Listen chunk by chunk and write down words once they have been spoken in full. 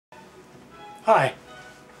Hi,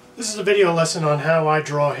 this is a video lesson on how I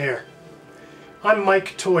draw hair. I'm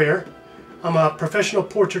Mike Theuer. I'm a professional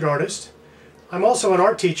portrait artist. I'm also an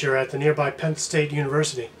art teacher at the nearby Penn State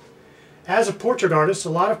University. As a portrait artist, a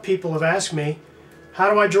lot of people have asked me,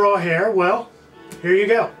 how do I draw hair? Well, here you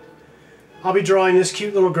go. I'll be drawing this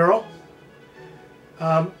cute little girl.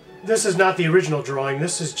 This is not the original drawing.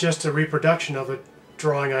 This is just a reproduction of a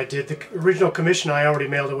drawing I did. The original commission I already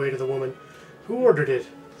mailed away to the woman who ordered it.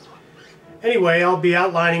 Anyway, I'll be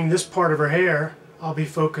outlining this part of her hair I'll be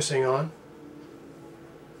focusing on.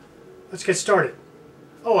 Let's get started.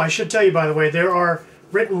 Oh, I should tell you, by the way, there are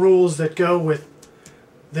written rules that go with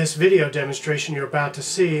this video demonstration you're about to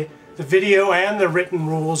see. The video and the written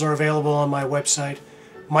rules are available on my website,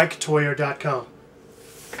 miketheuer.com.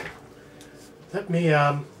 Let me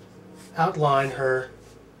outline her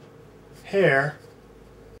hair.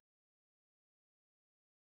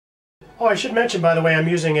 Oh, I should mention, by the way, I'm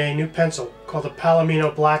using a new pencil called the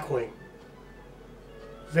Palomino Blackwing.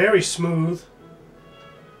 Very smooth.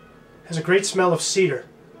 Has a great smell of cedar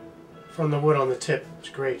from the wood on the tip. It's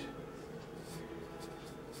great.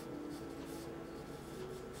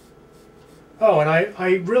 Oh, and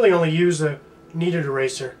I really only use the kneaded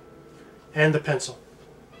eraser and the pencil.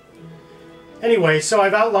 Anyway, so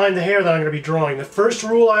I've outlined the hair that I'm going to be drawing. The first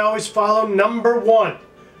rule I always follow, number one,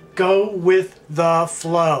 go with the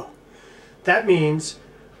flow. That means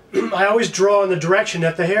I always draw in the direction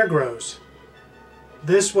that the hair grows.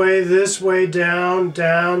 This way, down,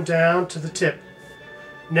 down, down to the tip.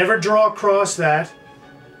 Never draw across that.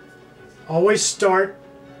 Always start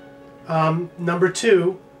number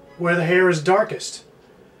two, where the hair is darkest.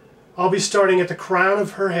 I'll be starting at the crown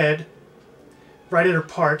of her head, right at her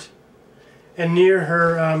part, and near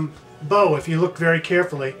her bow. If you look very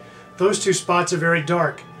carefully, those two spots are very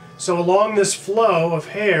dark. So along this flow of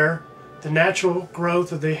hair, the natural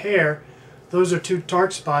growth of the hair, those are two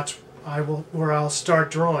dark spots where I'll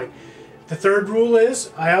start drawing. The third rule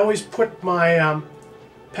is I always put my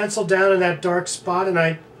pencil down in that dark spot and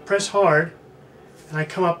I press hard and I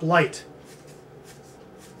come up light.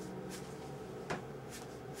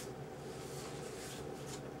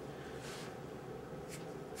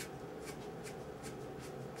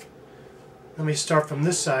 Let me start from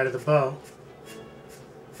this side of the bow.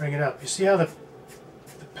 Bring it up. You see how the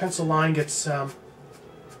pencil line gets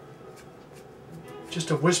just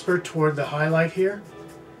a whisper toward the highlight here?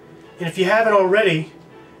 And if you haven't already,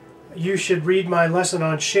 you should read my lesson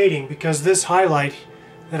on shading, because this highlight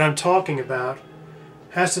that I'm talking about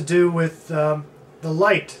has to do with the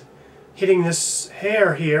light hitting this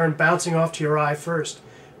hair here and bouncing off to your eye first,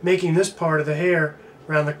 making this part of the hair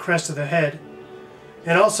around the crest of the head.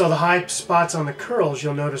 And also the high spots on the curls,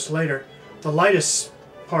 you'll notice later, the lightest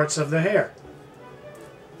parts of the hair.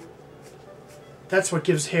 That's what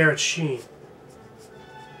gives hair its sheen.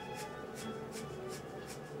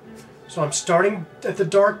 So I'm starting at the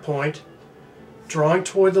dark point, drawing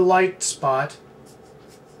toward the light spot,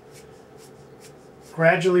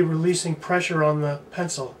 gradually releasing pressure on the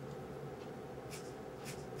pencil.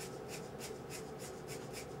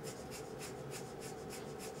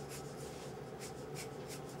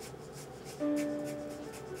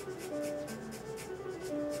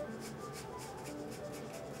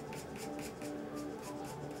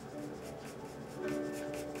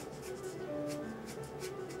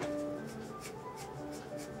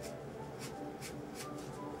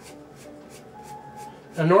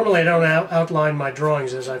 Now normally I don't outline my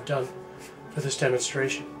drawings as I've done for this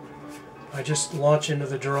demonstration. I just launch into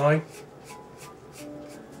the drawing.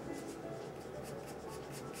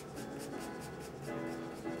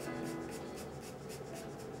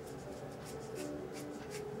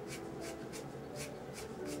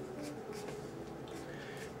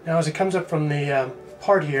 Now as it comes up from the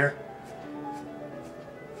part here,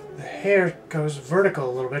 the hair goes vertical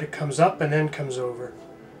a little bit. It comes up and then comes over.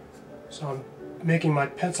 So I'm making my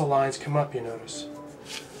pencil lines come up, you notice.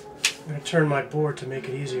 I'm going to turn my board to make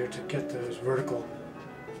it easier to get those vertical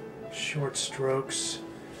short strokes.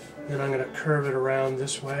 Then I'm going to curve it around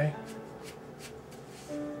this way.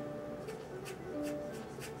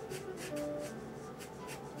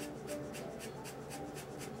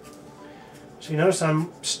 So you notice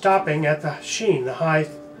I'm stopping at the sheen, the high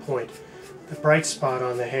point, the bright spot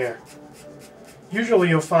on the hair. Usually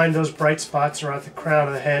you'll find those bright spots are at the crown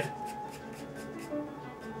of the head,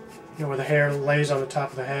 where the hair lays on the top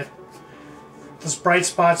of the head. Those bright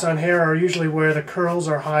spots on hair are usually where the curls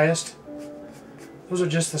are highest. Those are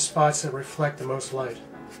just the spots that reflect the most light.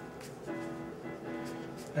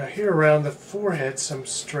 Now here around the forehead, some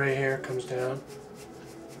stray hair comes down.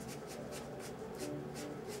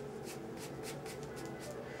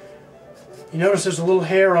 You notice there's a little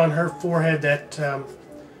hair on her forehead that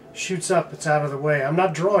shoots up. It's out of the way. I'm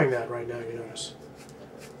not drawing that right now, you notice.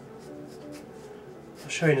 I'll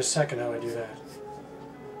show you in a second how I do that.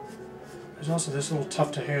 There's also this little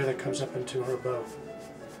tuft of hair that comes up into her bow.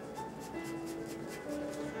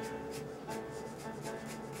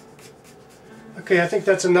 Okay, I think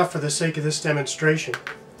that's enough for the sake of this demonstration.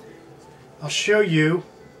 I'll show you,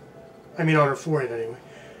 I mean on her forehead anyway.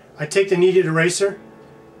 I take the kneaded eraser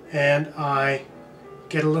and I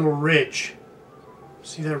get a little ridge.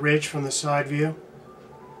 See that ridge from the side view?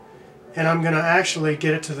 And I'm going to actually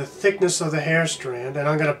get it to the thickness of the hair strand, and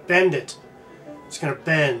I'm going to bend it. It's going to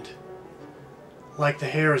bend like the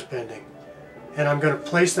hair is bending. And I'm going to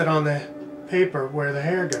place that on the paper where the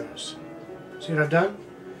hair goes. See what I've done?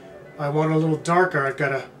 If I want a little darker, I've got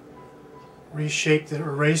to reshape the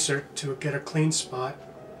eraser to get a clean spot.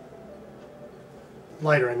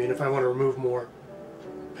 Lighter, I mean, if I want to remove more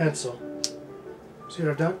pencil. See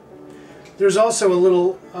what I've done? There's also a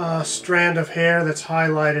little strand of hair that's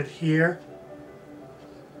highlighted here.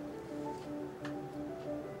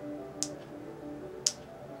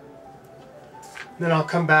 Then I'll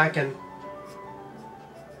come back and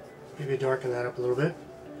maybe darken that up a little bit.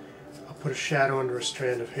 I'll put a shadow under a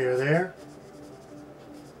strand of hair there.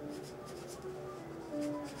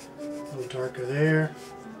 A little darker there.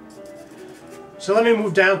 So let me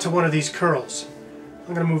move down to one of these curls.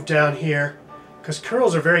 I'm going to move down here because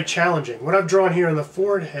curls are very challenging. What I've drawn here in the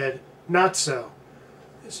forehead, not so.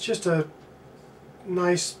 It's just a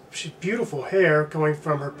nice, beautiful hair going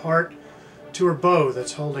from her part to her bow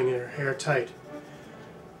that's holding her hair tight.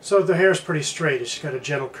 So the hair's pretty straight. It's got a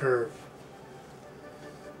gentle curve.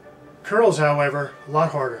 Curls, however, a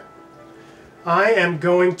lot harder. I am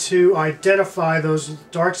going to identify those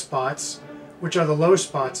dark spots, which are the low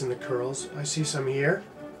spots in the curls. I see some here.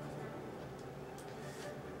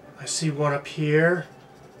 I see one up here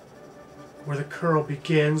where the curl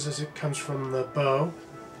begins as it comes from the bow.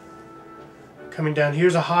 Coming down,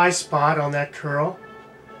 here's a high spot on that curl.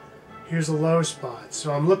 Here's a low spot.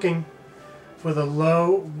 So I'm looking for the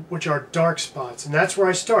low, which are dark spots, and that's where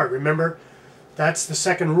I start. Remember, that's the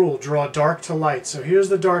second rule, draw dark to light. So here's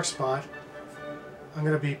the dark spot. I'm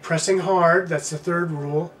going to be pressing hard, that's the third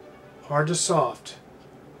rule. Hard to soft.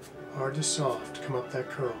 Hard to soft, come up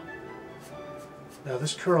that curl. Now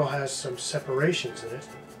this curl has some separations in it.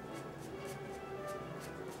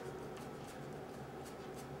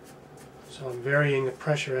 So I'm varying the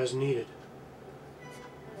pressure as needed.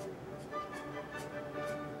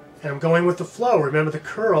 And I'm going with the flow. Remember, the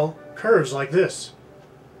curl curves like this.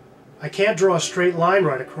 I can't draw a straight line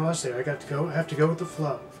right across there. I have to go with the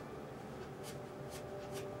flow.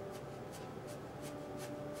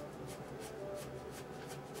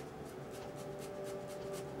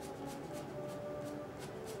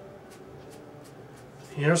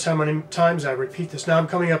 You notice how many times I repeat this. Now I'm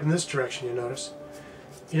coming up in this direction, you notice.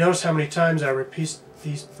 You notice how many times I repeat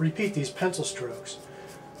these pencil strokes.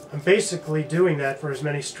 I'm basically doing that for as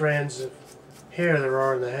many strands of hair there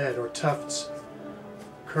are in the head, or tufts,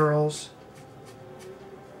 curls.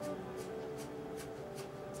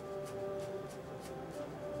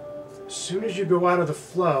 As soon as you go out of the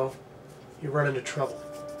flow, you run into trouble.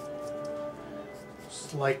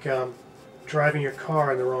 It's like driving your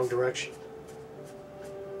car in the wrong direction.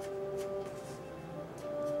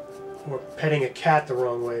 Or petting a cat the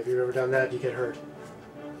wrong way. If you've ever done that, you get hurt.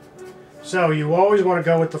 So you always want to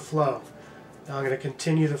go with the flow. Now I'm going to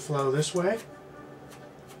continue the flow this way.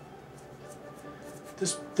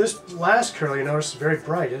 This last curl, you notice, is very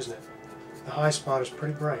bright, isn't it? The high spot is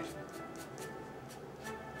pretty bright.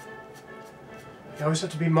 You always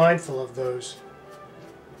have to be mindful of those.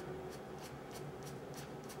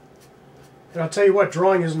 And I'll tell you what,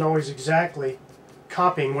 drawing isn't always exactly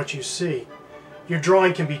copying what you see. Your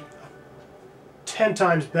drawing can be 10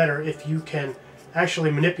 times better if you can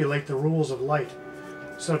actually manipulate the rules of light.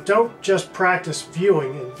 So don't just practice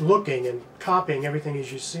viewing and looking and copying everything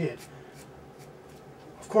as you see it.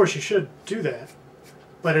 Of course you should do that,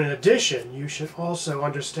 but in addition you should also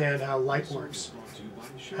understand how light works,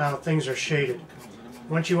 how things are shaded.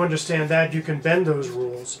 Once you understand that, you can bend those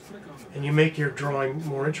rules and you make your drawing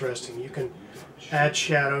more interesting. You can add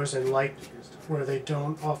shadows and light where they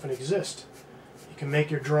don't often exist. You can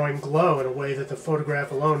make your drawing glow in a way that the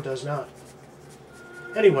photograph alone does not.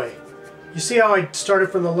 Anyway, you see how I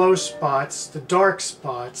started from the low spots, the dark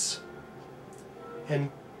spots,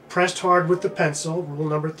 and pressed hard with the pencil, rule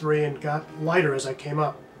number 3, and got lighter as I came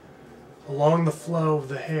up along the flow of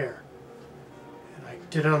the hair. And I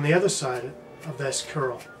did it on the other side of this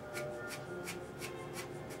curl.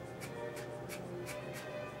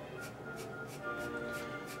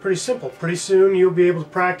 pretty simple. Pretty soon you'll be able to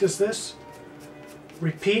practice this.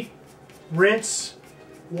 Repeat, rinse,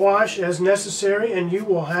 wash as necessary, and you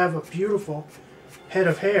will have a beautiful head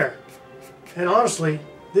of hair. And honestly,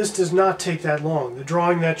 this does not take that long. The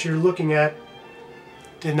drawing that you're looking at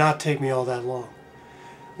did not take me all that long.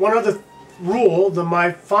 One other rule,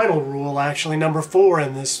 my final rule actually, number 4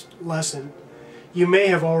 in this lesson, you may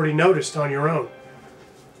have already noticed on your own.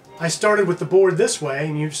 I started with the board this way,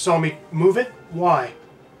 and you saw me move it. Why?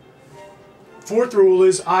 4th rule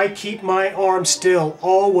is I keep my arm still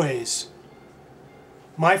always.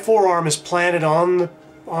 My forearm is planted on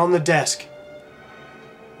the desk.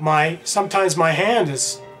 Sometimes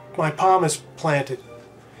my palm is planted,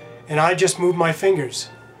 and I just move my fingers.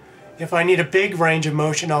 If I need a big range of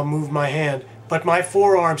motion, I'll move my hand, but my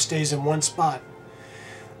forearm stays in one spot.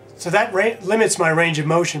 So that limits my range of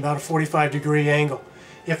motion about a 45-degree angle.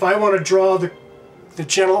 If I want to draw the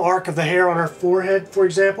gentle arc of the hair on her forehead, for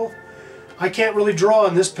example, I can't really draw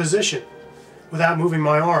in this position without moving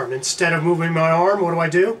my arm. Instead of moving my arm,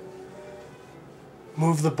 what do?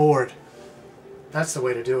 Move the board. That's the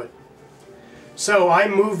way to do it. So I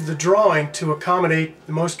moved the drawing to accommodate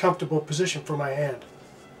the most comfortable position for my hand.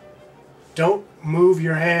 Don't move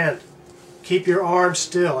your hand. Keep your arm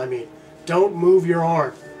still, Don't move your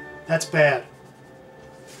arm. That's bad.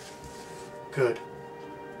 Good.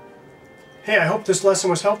 Hey, I hope this lesson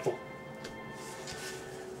was helpful.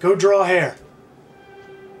 Go draw hair.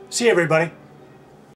 See you, everybody.